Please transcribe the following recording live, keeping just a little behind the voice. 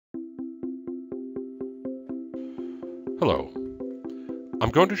Hello,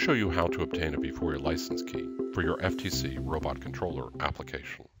 I'm going to show you how to obtain a Vuforia license key for your FTC robot controller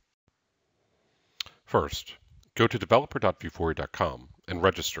application. First, go to developer.vuforia.com and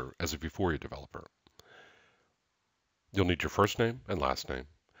register as a Vuforia developer. You'll need your first name and last name,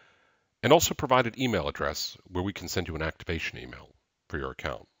 and also provide an email address where we can send you an activation email for your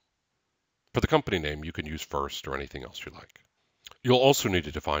account. For the company name, you can use first or anything else you like. You'll also need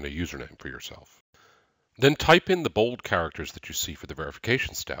to define a username for yourself. Then type in the bold characters that you see for the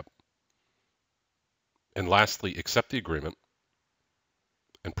verification step. And lastly, accept the agreement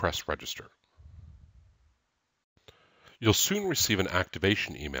and press register. You'll soon receive an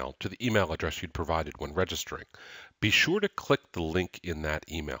activation email to the email address you'd provided when registering. Be sure to click the link in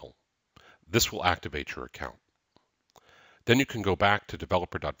that email. This will activate your account. Then you can go back to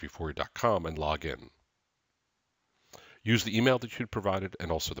developer.vuforia.com and log in. Use the email that you'd provided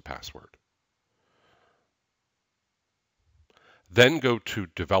and also the password. Then go to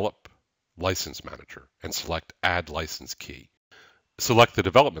Develop License Manager and select Add License Key. Select the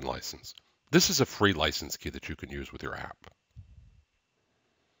development license. This is a free license key that you can use with your app.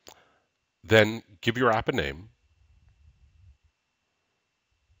 Then give your app a name.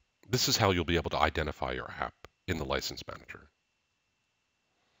 This is how you'll be able to identify your app in the License Manager.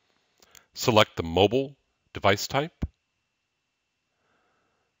 Select the mobile device type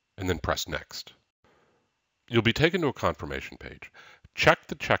and then press Next. You'll be taken to a confirmation page. Check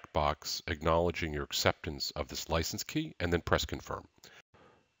the checkbox acknowledging your acceptance of this license key and then press Confirm.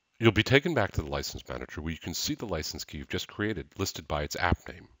 You'll be taken back to the License Manager where you can see the license key you've just created listed by its app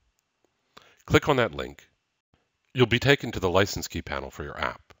name. Click on that link. You'll be taken to the license key panel for your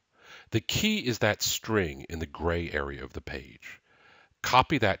app. The key is that string in the gray area of the page.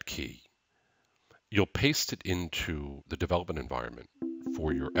 Copy that key. You'll paste it into the development environment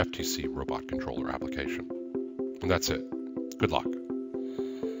for your FTC robot controller application. And that's it. Good luck.